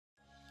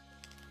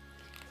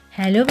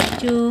Hello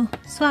बच्चों,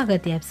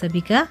 स्वागत है आप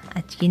सभी का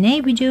आज की नई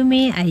वीडियो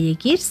में। आइए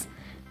किड्स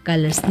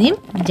कलर्स नेम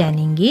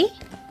जानेंगे।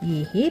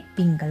 ये है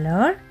pink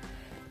colour,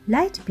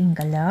 light pink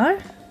colour,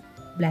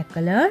 black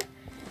colour,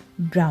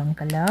 brown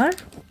colour,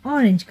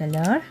 orange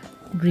colour,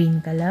 green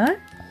colour,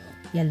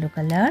 yellow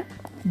colour,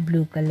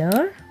 blue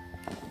colour,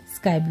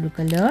 sky blue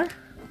colour,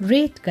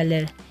 red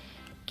colour.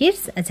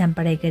 Kids आज हम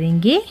पढ़ाई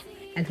करेंगे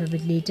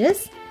alphabet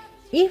letters.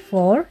 A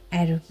for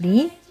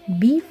aeroplane,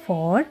 B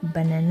for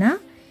banana,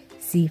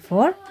 C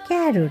for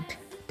carrot।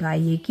 तो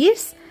आइए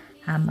kids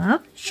हम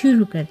अब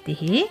शुरू करते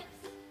हैं।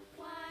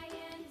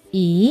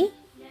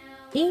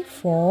 A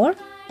for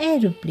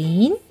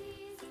aeroplane,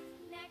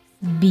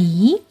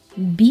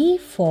 B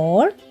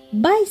for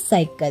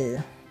bicycle,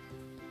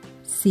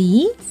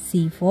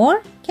 C for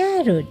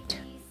carrot,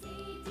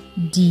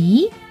 D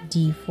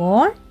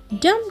for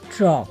dump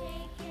truck,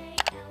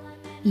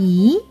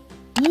 E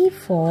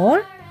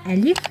for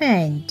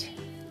elephant,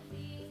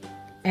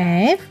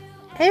 F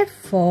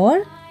for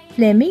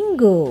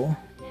flamingo,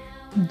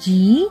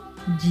 G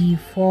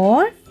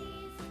for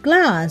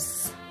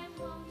glass,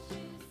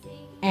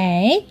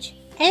 H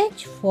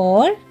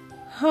for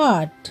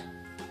heart,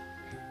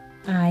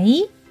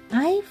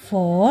 I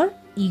for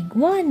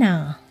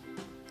iguana,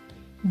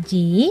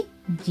 J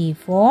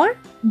for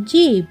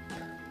jeep,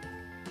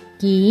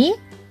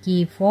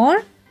 K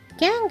for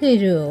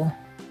kangaroo,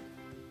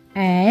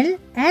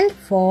 L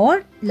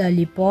for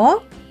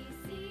lollipop,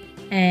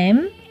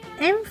 M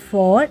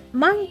for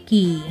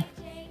monkey,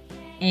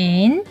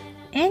 N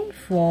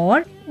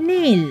for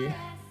nail,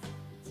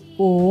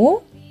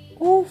 O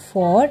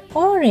for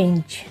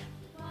orange,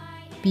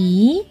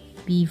 P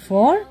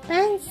for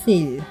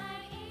pencil,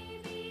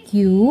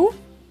 Q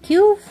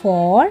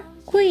for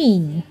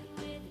queen,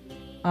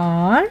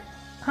 R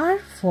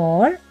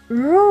for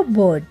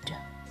robot,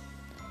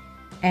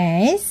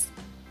 S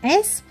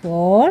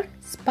for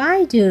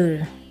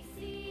spider,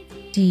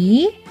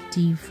 T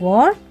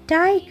for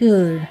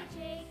tiger,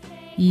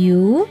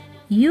 U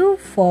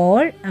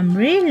for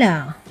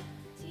umbrella,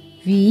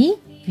 V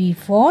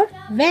for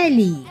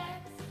valley,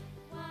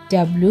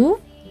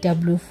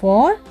 W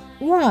for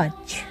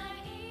watch,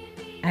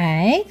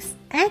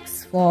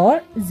 X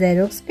for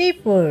Xerox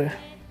paper,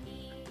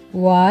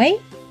 Y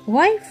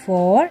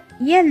for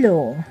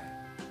yellow,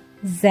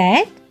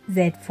 Z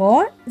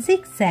for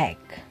zigzag,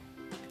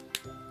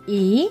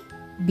 A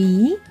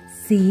B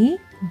C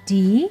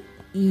D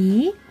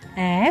E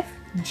F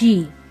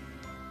G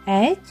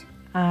H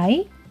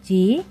I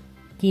J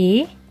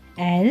K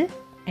L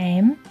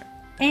M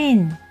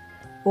N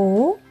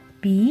O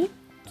P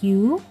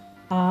Q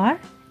R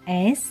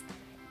S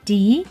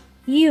T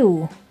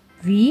U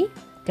V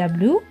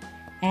W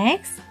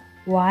X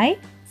Y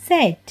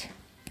Z।